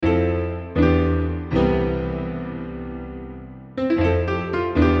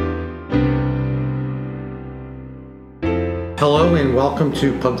Hello and welcome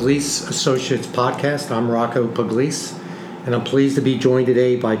to Pugliese Associates Podcast. I'm Rocco Pugliese, and I'm pleased to be joined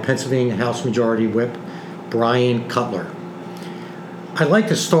today by Pennsylvania House Majority Whip Bryan Cutler. I'd like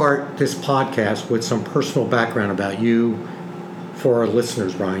to start this podcast with some personal background about you for our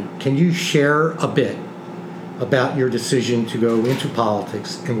listeners, Bryan. Can you share a bit about your decision to go into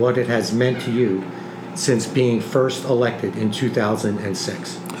politics and what it has meant to you since being first elected in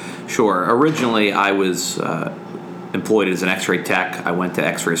 2006? Sure. Originally, I was employed as an x-ray tech. I went to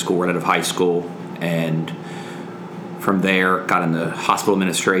x-ray school right out of high school, and from there got into hospital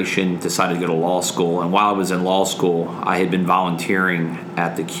administration, decided to go to law school. And while I was in law school, I had been volunteering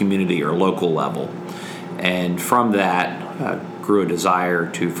at the community or local level. And from that grew a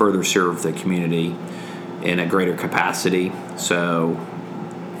desire to further serve the community in a greater capacity. So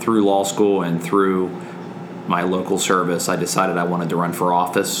through law school and through my local service, I decided I wanted to run for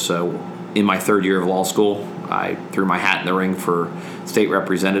office. So in my third year of law school, I threw my hat in the ring for state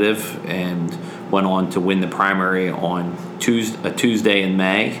representative and went on to win the primary on a Tuesday in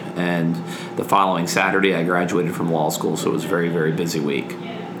May. And the following Saturday, I graduated from law school, so it was a very, very busy week.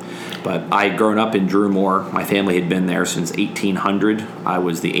 But I had grown up in Drewmore. My family had been there since 1800. I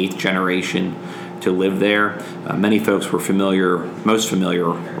was the 8th generation to live there. Many folks were most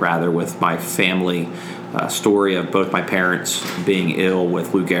familiar with my family story of both my parents being ill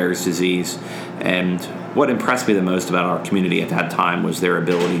with Lou Gehrig's disease. And what impressed me the most about our community at that time was their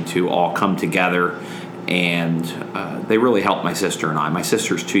ability to all come together, and they really helped my sister and I. My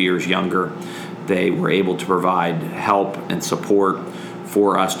sister's 2 years younger. They were able to provide help and support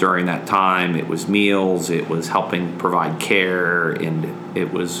for us during that time. It was meals, it was helping provide care, and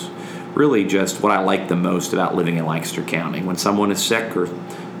it was really just what I liked the most about living in Lancaster County. When someone is sick or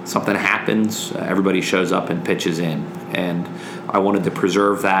something happens, everybody shows up and pitches in. And I wanted to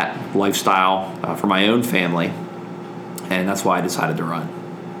preserve that lifestyle for my own family, and that's why I decided to run.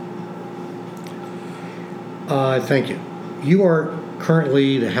 Thank you. You are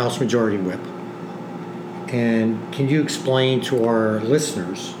currently the House Majority Whip. And can you explain to our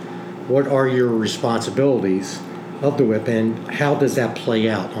listeners what are your responsibilities of the whip and how does that play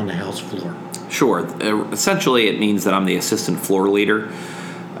out on the House floor? Sure. Essentially, it means that I'm the assistant floor leader.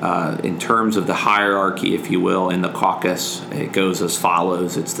 In terms of the hierarchy, if you will, in the caucus, it goes as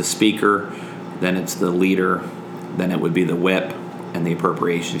follows. It's the speaker, then it's the leader, then it would be the whip and the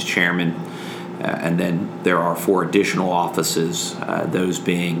appropriations chairman. And then there are 4 additional offices, those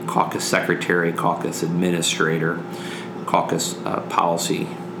being caucus secretary, caucus administrator, caucus policy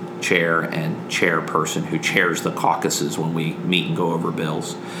chair, and chairperson who chairs the caucuses when we meet and go over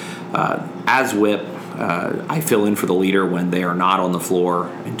bills. As whip, I fill in for the leader when they are not on the floor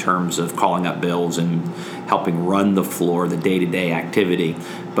in terms of calling up bills and helping run the floor, the day-to-day activity.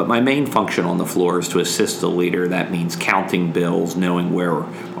 But my main function on the floor is to assist the leader. That means counting bills, knowing where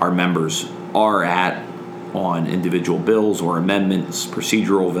our members are at on individual bills or amendments,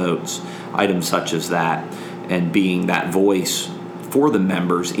 procedural votes, items such as that, and being that voice for the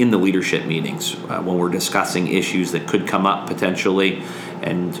members in the leadership meetings when we're discussing issues that could come up potentially,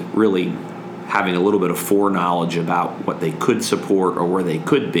 and really having a little bit of foreknowledge about what they could support or where they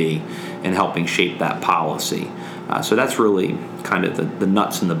could be and helping shape that policy. So that's really kind of the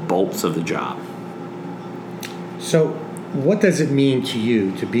nuts and the bolts of the job. So what does it mean to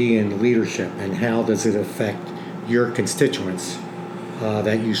you to be in leadership, and how does it affect your constituents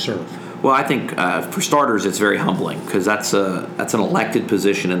that you serve? Well, I think for starters, it's very humbling because that's an elected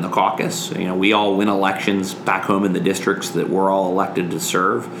position in the caucus. You know, we all win elections back home in the districts that we're all elected to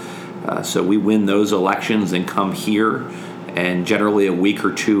serve. So we win those elections and come here, and generally a week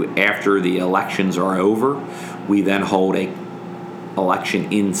or two after the elections are over, we then hold a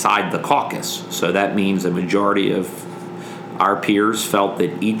election inside the caucus. So that means a majority of our peers felt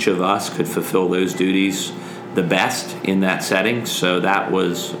that each of us could fulfill those duties the best in that setting. So that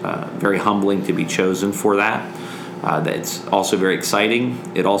was very humbling to be chosen for that. That's also very exciting.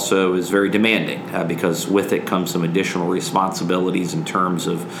 It also is very demanding because with it comes some additional responsibilities in terms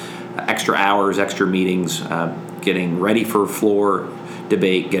of extra hours, extra meetings, getting ready for floor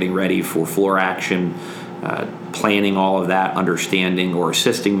debate, getting ready for floor action, planning all of that, understanding or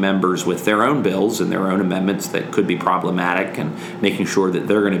assisting members with their own bills and their own amendments that could be problematic, and making sure that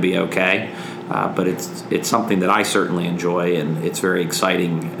they're going to be okay. But it's something that I certainly enjoy, and it's very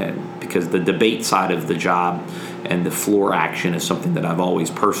exciting because the debate side of the job and the floor action is something that I've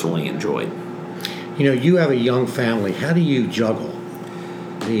always personally enjoyed. You know, you have a young family. How do you juggle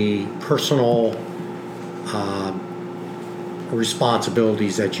the personal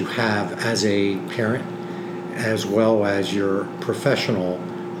responsibilities that you have as a parent, as well as your professional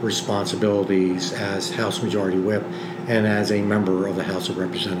responsibilities as House Majority Whip, and as a member of the House of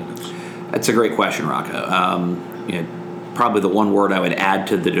Representatives? That's a great question, Rocco. Probably the one word I would add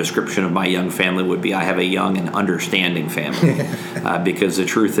to the description of my young family would be I have a young and understanding family. Because the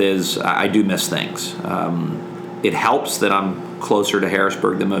truth is, I do miss things. It helps that I'm closer to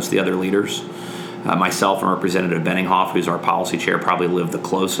Harrisburg than most of the other leaders. Myself and Representative Benninghoff, who's our policy chair, probably live the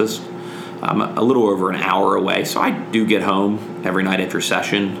closest. I'm a little over an hour away, so I do get home every night after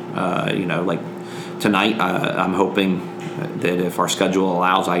session. Like tonight, I'm hoping that if our schedule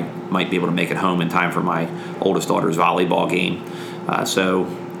allows, I might be able to make it home in time for my oldest daughter's volleyball game. So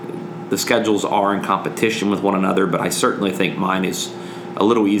the schedules are in competition with one another, but I certainly think mine is a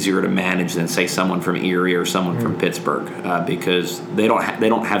little easier to manage than, say, someone from Erie or someone from Pittsburgh, because they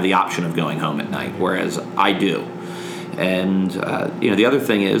don't have the option of going home at night, whereas I do. And the other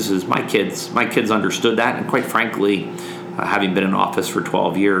thing is my kids understood that, and quite frankly, having been in office for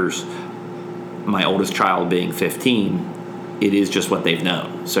 12 years, my oldest child being 15, it is just what they've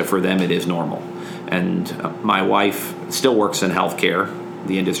known. So for them, it is normal. And my wife still works in healthcare,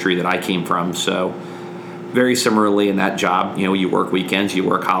 the industry that I came from. So very similarly in that job, you work weekends, you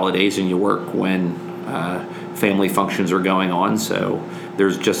work holidays, and you work when family functions are going on. So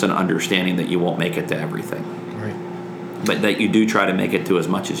there's just an understanding that you won't make it to everything. Right. But that you do try to make it to as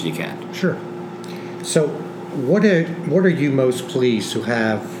much as you can. Sure. So what are you most pleased to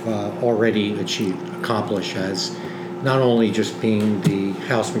have already accomplished as not only just being the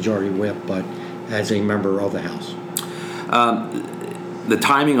House Majority Whip, but as a member of the House? The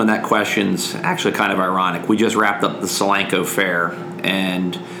timing on that question's actually kind of ironic. We just wrapped up the Solanco Fair,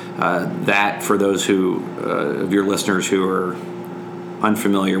 and that, for those of your listeners who are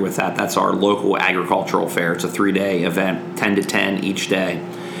unfamiliar with that, that's our local agricultural fair. It's a 3-day event, 10 to 10 each day.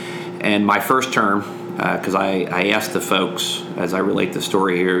 And my first term, because I asked the folks, as I relate the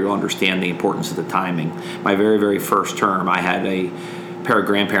story here, you'll understand the importance of the timing. My very, very first term, I had a pair of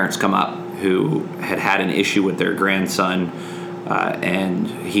grandparents come up who had an issue with their grandson, and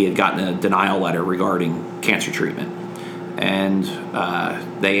he had gotten a denial letter regarding cancer treatment. And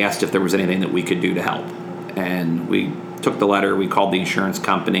they asked if there was anything that we could do to help. And we took the letter, we called the insurance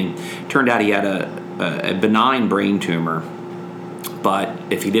company. Turned out he had a benign brain tumor, but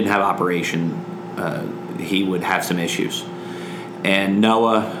if he didn't have operation, he would have some issues. And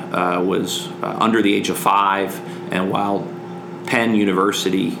Noah was under the age of 5, and while Penn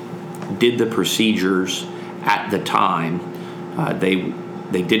University did the procedures at the time,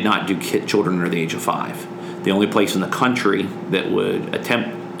 they did not do children under the age of 5. The only place in the country that would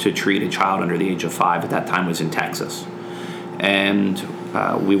attempt to treat a child under the age of 5 at that time was in Texas. And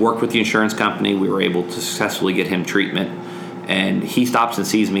we worked with the insurance company. We were able to successfully get him treatment. And he stops and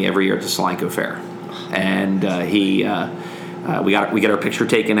sees me every year at the Solanco Fair. And we get our picture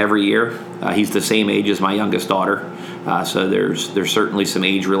taken every year. He's the same age as my youngest daughter. So there's certainly some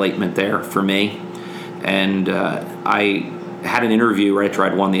age relatment there for me. And I had an interview right after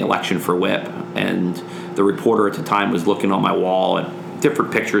I'd won the election for whip, and the reporter at the time was looking on my wall at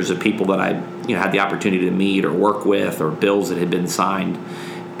different pictures of people that I had the opportunity to meet or work with, or bills that had been signed.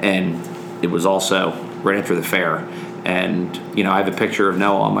 And it was also right after the fair. And I have a picture of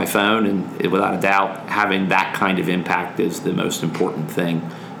Noah on my phone, and without a doubt, having that kind of impact is the most important thing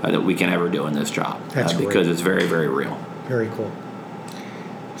that we can ever do in this job. That's great. Because it's very, very real. Very cool.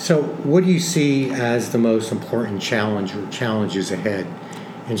 So what do you see as the most important challenge or challenges ahead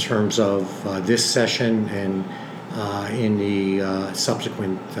in terms of this session and in the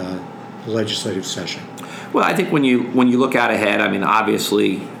subsequent legislative session? Well, I think when you look out ahead,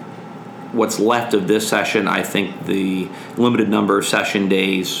 obviously what's left of this session, I think the limited number of session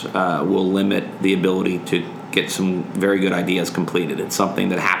days will limit the ability to get some very good ideas completed. It's something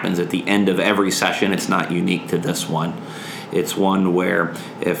that happens at the end of every session. It's not unique to this one. It's one where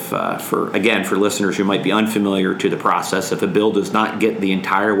for listeners who might be unfamiliar to the process, if a bill does not get the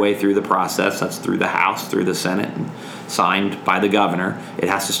entire way through the process, that's through the House, through the Senate, and signed by the governor, it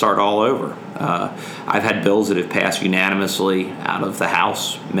has to start all over. I've had bills that have passed unanimously out of the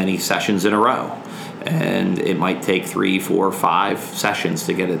House many sessions in a row, and it might take 3, 4, 5 sessions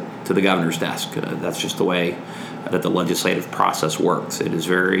to get it to the governor's desk. That's just the way that the legislative process works. It is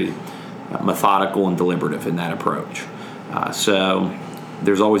very methodical and deliberative in that approach. So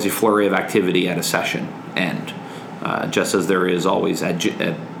there's always a flurry of activity at a session end, just as there is always at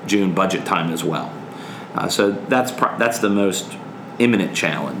June budget time as well. So that's the most imminent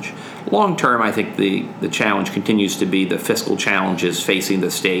challenge. Long term, I think the challenge continues to be the fiscal challenges facing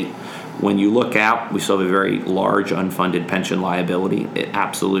the state. When you look out, we still have a very large unfunded pension liability. It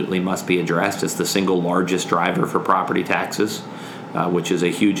absolutely must be addressed. It's the single largest driver for property taxes, which is a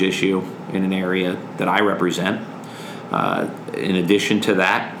huge issue in an area that I represent. In addition to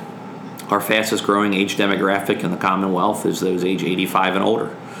that, our fastest growing age demographic in the Commonwealth is those age 85 and older,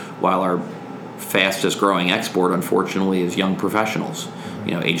 while our fastest growing export, unfortunately, is young professionals,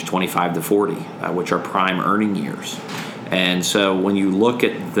 age 25 to 40, which are prime earning years. And so when you look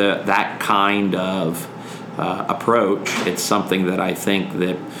at that kind of approach, it's something that I think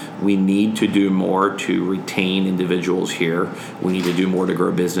that we need to do more to retain individuals here. We need to do more to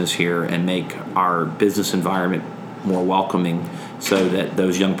grow business here and make our business environment more welcoming so that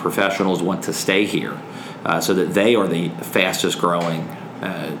those young professionals want to stay here, so that they are the fastest growing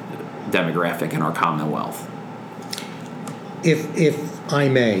demographic in our Commonwealth. If I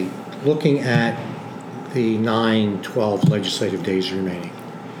may, looking at the 9-12 legislative days remaining,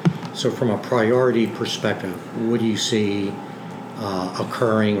 so from a priority perspective, what do you see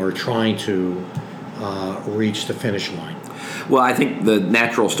occurring or trying to reach the finish line? Well, I think the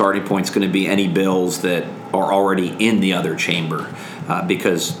natural starting point is going to be any bills that are already in the other chamber,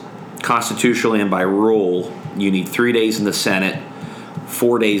 because constitutionally and by rule, you need 3 days in the Senate,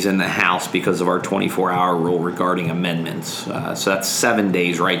 4 days in the House because of our 24-hour rule regarding amendments. So that's 7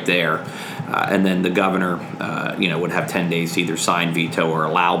 days right there. And then the governor, would have 10 days to either sign, veto, or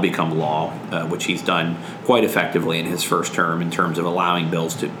allow become law, which he's done quite effectively in his first term in terms of allowing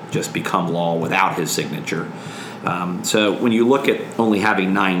bills to just become law without his signature. So when you look at only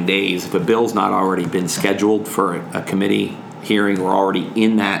having 9 days, if a bill's not already been scheduled for a committee hearing or already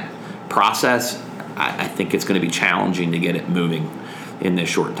in that process, I think it's going to be challenging to get it moving in this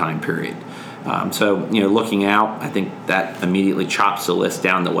short time period. So looking out, I think that immediately chops the list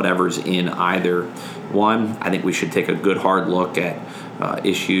down to whatever's in either one. I think we should take a good hard look at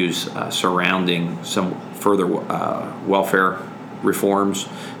issues surrounding some further welfare reforms.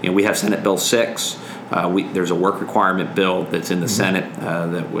 We have Senate Bill 6. There's a work requirement bill that's in the Senate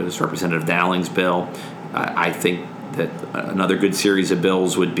that was Representative Dowling's bill. I think that another good series of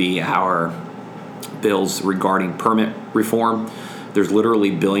bills would be our bills regarding permit reform. There's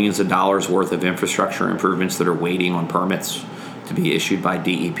literally billions of dollars worth of infrastructure improvements that are waiting on permits to be issued by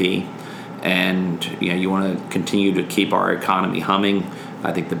DEP. And you want to continue to keep our economy humming.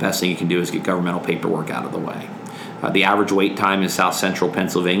 I think the best thing you can do is get governmental paperwork out of the way. The average wait time in South Central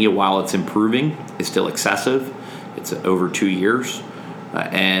Pennsylvania, while it's improving, is still excessive. It's over 2 years.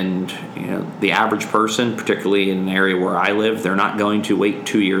 And the average person, particularly in an area where I live, they're not going to wait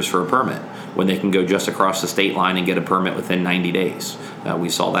 2 years for a permit when they can go just across the state line and get a permit within 90 days. We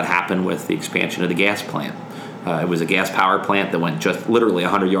saw that happen with the expansion of the gas plant. It was a gas power plant that went just literally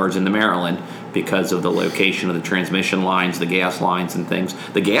 100 yards into Maryland because of the location of the transmission lines, the gas lines and things.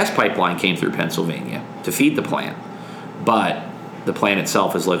 The gas pipeline came through Pennsylvania to feed the plant, but the plant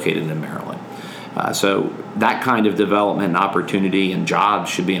itself is located in Maryland. So that kind of development and opportunity and jobs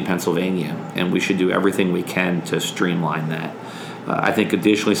should be in Pennsylvania, and we should do everything we can to streamline that. I think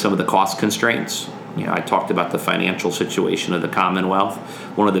additionally some of the cost constraints. I talked about the financial situation of the Commonwealth.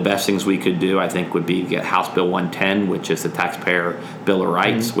 One of the best things we could do, I think, would be get House Bill 110, which is the Taxpayer Bill of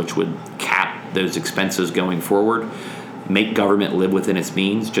Rights, which would cap those expenses going forward, make government live within its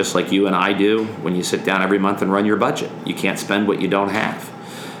means, just like you and I do when you sit down every month and run your budget. You can't spend what you don't have.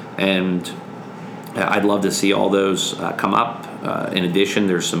 And I'd love to see all those come up. In addition,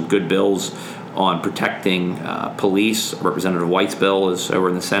 there's some good bills on protecting police. Representative White's bill is over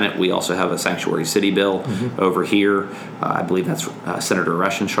in the Senate. We also have a sanctuary city bill over here. I believe that's Senator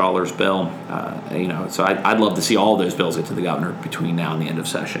Reschenschaller's bill. So I'd love to see all those bills get to the governor between now and the end of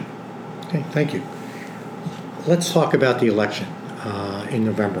session. Okay, thank you. Let's talk about the election in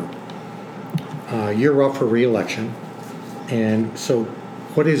November. You're up for re-election, and so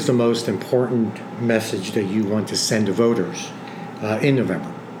what is the most important message that you want to send to voters in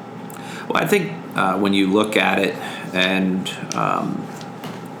November? Well, I think when you look at it and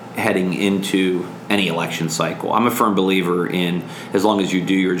heading into any election cycle, I'm a firm believer in as long as you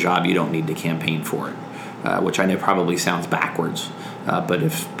do your job, you don't need to campaign for it, which I know probably sounds backwards. But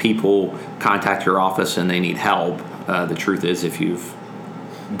if people contact your office and they need help, the truth is if you've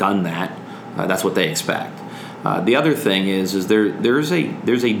done that, that's what they expect. The other thing is there's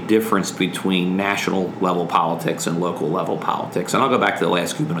a difference between national level politics and local level politics, and I'll go back to the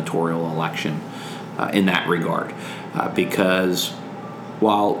last gubernatorial election in that regard, because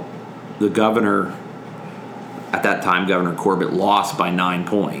while the governor at that time, Governor Corbett, lost by 9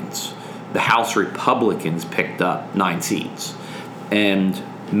 points, the House Republicans picked up 9 seats, and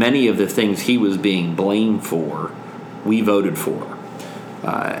many of the things he was being blamed for, we voted for,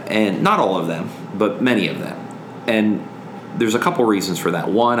 and not all of them, but many of them. And there's a couple reasons for that.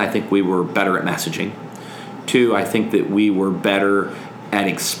 One, I think we were better at messaging. Two, I think that we were better at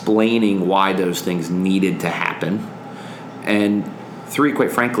explaining why those things needed to happen. And 3,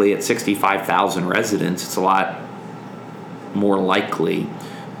 quite frankly, at 65,000 residents, it's a lot more likely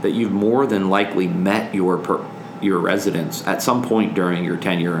that you've more than likely met your residents at some point during your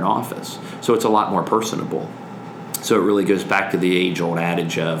tenure in office. So it's a lot more personable. So it really goes back to the age-old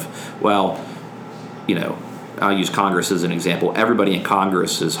adage of, well, I'll use Congress as an example. Everybody in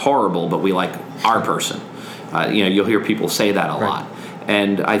Congress is horrible, but we like our person. You'll hear people say that a lot.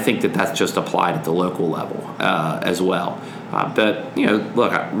 And I think that that's just applied at the local level as well. But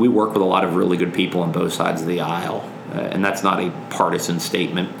look, we work with a lot of really good people on both sides of the aisle, and that's not a partisan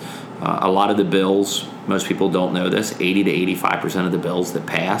statement. A lot of the bills, most people don't know this, 80 to 85% of the bills that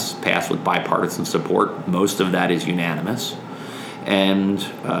pass with bipartisan support. Most of that is unanimous. And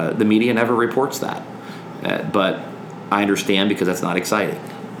the media never reports that. But I understand because that's not exciting.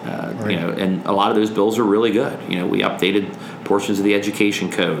 And a lot of those bills are really good. We updated portions of the education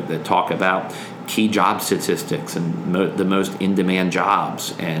code that talk about key job statistics and the most in-demand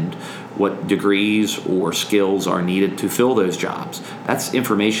jobs and what degrees or skills are needed to fill those jobs. That's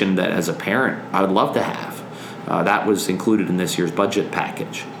information that, as a parent, I would love to have. That was included in this year's budget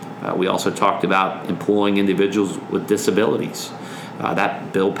package. We also talked about employing individuals with disabilities.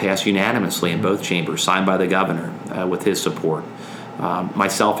 That bill passed unanimously in both chambers, signed by the governor with his support.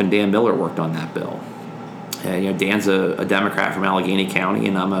 Myself and Dan Miller worked on that bill. Dan's a Democrat from Allegheny County,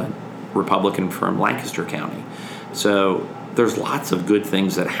 and I'm a Republican from Lancaster County. So there's lots of good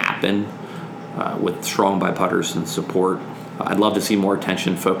things that happen with strong bipartisan support. I'd love to see more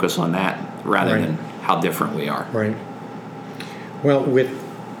attention focus on that rather than how different we are. Right. Well, with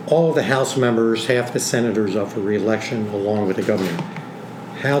all the House members, half the senators up for re-election, along with the governor,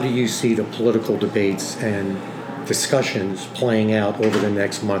 how do you see the political debates and discussions playing out over the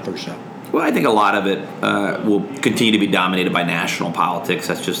next month or so? Well, I think a lot of it will continue to be dominated by national politics.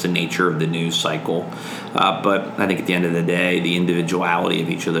 That's just the nature of the news cycle. But I think at the end of the day, the individuality of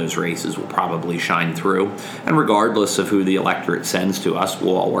each of those races will probably shine through. And regardless of who the electorate sends to us,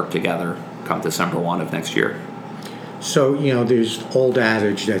 we'll all work together come December 1 of next year. So, there's old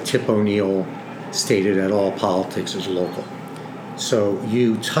adage that Tip O'Neill stated that all politics is local. So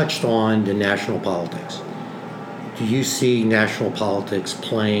you touched on the national politics. Do you see national politics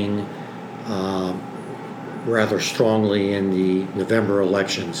playing rather strongly in the November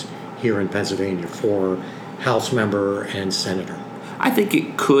elections here in Pennsylvania for House member and senator? I think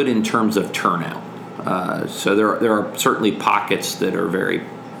it could in terms of turnout. So there are certainly pockets that are very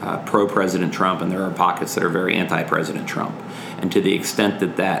pro-President Trump, and there are pockets that are very anti-President Trump. And to the extent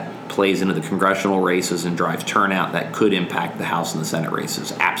that that plays into the congressional races and drives turnout, that could impact the House and the Senate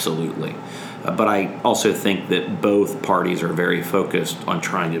races, absolutely. But I also think that both parties are very focused on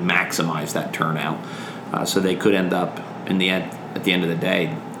trying to maximize that turnout. So they could end up, at the end of the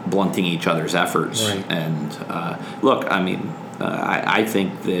day, blunting each other's efforts. Right. And look, I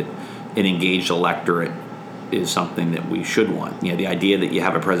think that an engaged electorate is something that we should want. The idea that you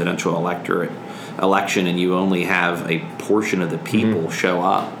have a presidential election and you only have a portion of the people show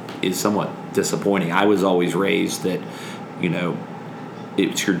up is somewhat disappointing. I was always raised that,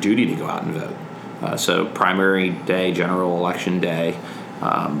 it's your duty to go out and vote. So primary day, general election day,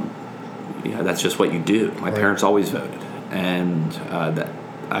 that's just what you do. My parents always voted, and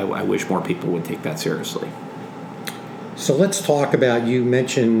I wish more people would take that seriously. So let's talk about, you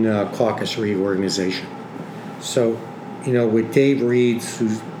mentioned caucus reorganization. So, with Dave Reed's,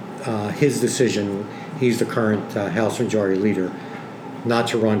 his decision, he's the current House Majority Leader, not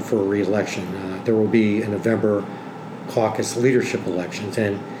to run for re-election. There will be a November caucus leadership elections,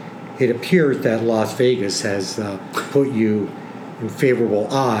 and it appears that Las Vegas has put you in favorable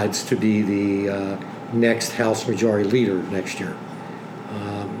odds to be the next House Majority Leader next year.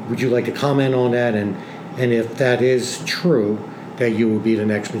 Would you like to comment on that? And if that is true, that you will be the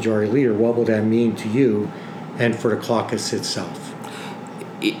next Majority Leader, what will that mean to you and for the caucus itself?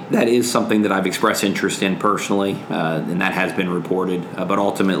 That is something that I've expressed interest in personally, and that has been reported. But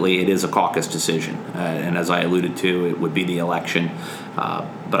ultimately, it is a caucus decision. And as I alluded to, it would be the election.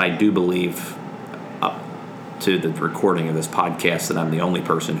 But I do believe, up to the recording of this podcast, that I'm the only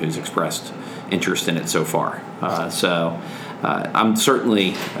person who's expressed interest in it so far. So I'm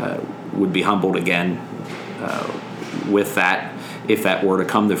certainly would be humbled again with that, if that were to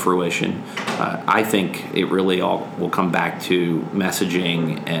come to fruition. I think it really all will come back to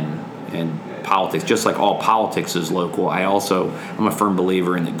messaging and politics. Just like all politics is local, I'm a firm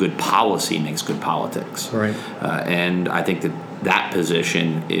believer in that good policy makes good politics. Right. And I think that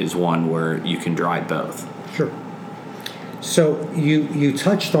position is one where you can drive both. Sure. So you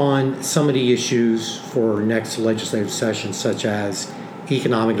touched on some of the issues for next legislative session, such as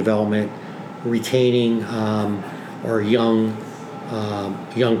economic development, retaining or young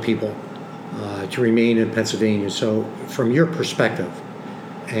people to remain in Pennsylvania. So, from your perspective,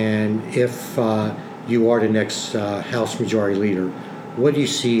 and if you are the next House Majority Leader, what do you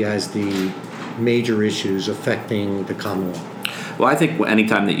see as the major issues affecting the Commonwealth? Well, I think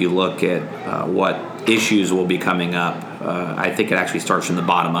anytime that you look at what issues will be coming up, I think it actually starts from the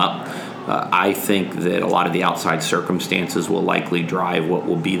bottom up. I think that a lot of the outside circumstances will likely drive what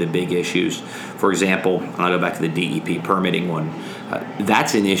will be the big issues. For example, and I'll go back to the DEP permitting one.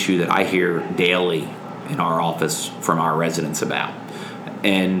 That's an issue that I hear daily in our office from our residents about.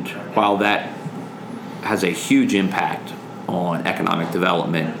 And while that has a huge impact on economic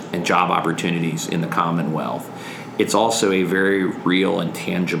development and job opportunities in the Commonwealth, it's also a very real and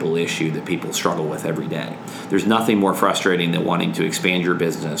tangible issue that people struggle with every day. There's nothing more frustrating than wanting to expand your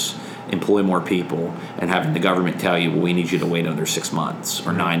business, employ more people, and having the government tell you, well, we need you to wait another 6 months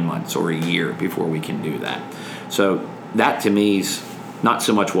or 9 months or a year before we can do that. So that to me is not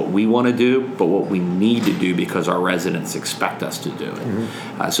so much what we want to do, but what we need to do because our residents expect us to do it.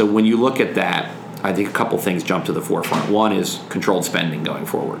 Mm-hmm. So when you look at that, I think a couple things jump to the forefront. One is controlled spending going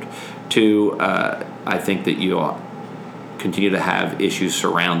forward. Two, I think that you continue to have issues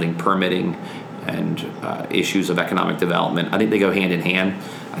surrounding permitting and issues of economic development. I think they go hand in hand.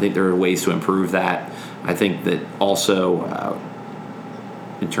 I think there are ways to improve that. I think that also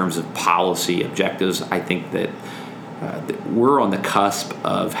in terms of policy objectives, I think that we're on the cusp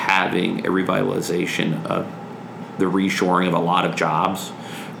of having a revitalization of the reshoring of a lot of jobs.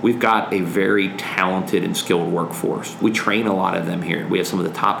 We've got a very talented and skilled workforce. We train a lot of them here. We have some of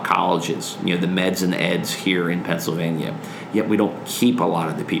the top colleges, the meds and eds here in Pennsylvania, yet we don't keep a lot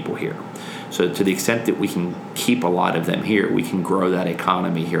of the people here. So to the extent that we can keep a lot of them here, we can grow that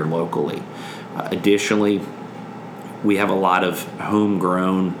economy here locally. Additionally, we have a lot of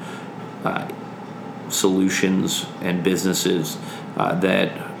homegrown solutions and businesses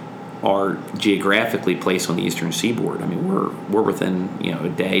that are geographically placed on the eastern seaboard. I mean, we're within a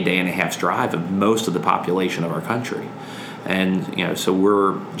day and a half's drive of most of the population of our country, and so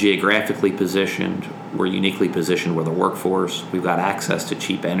we're geographically positioned. We're uniquely positioned with a workforce. We've got access to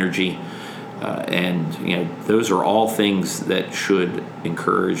cheap energy, and those are all things that should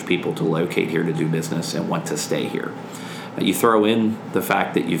encourage people to locate here to do business and want to stay here. You throw in the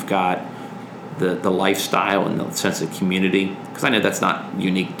fact that you've got the lifestyle and the sense of community, because I know that's not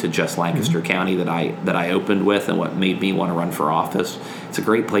unique to just Lancaster mm-hmm. County that I opened with and what made me want to run for office. It's a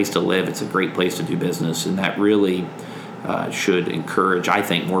great place to live. It's a great place to do business, and that really should encourage, I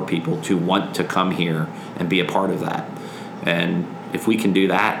think, more people to want to come here and be a part of that. And if we can do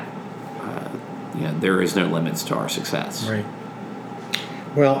that, there is no limits to our success. Right.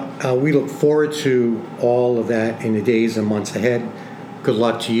 Well, we look forward to all of that in the days and months ahead. Good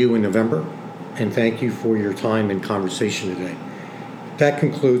luck to you in November. And thank you for your time and conversation today. That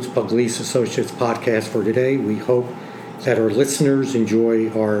concludes Pugliese Associates podcast for today. We hope that our listeners enjoy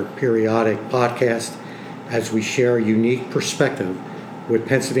our periodic podcast as we share a unique perspective with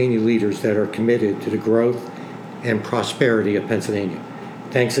Pennsylvania leaders that are committed to the growth and prosperity of Pennsylvania.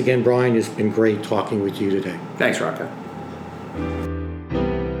 Thanks again, Bryan. It's been great talking with you today. Thanks, Rocco.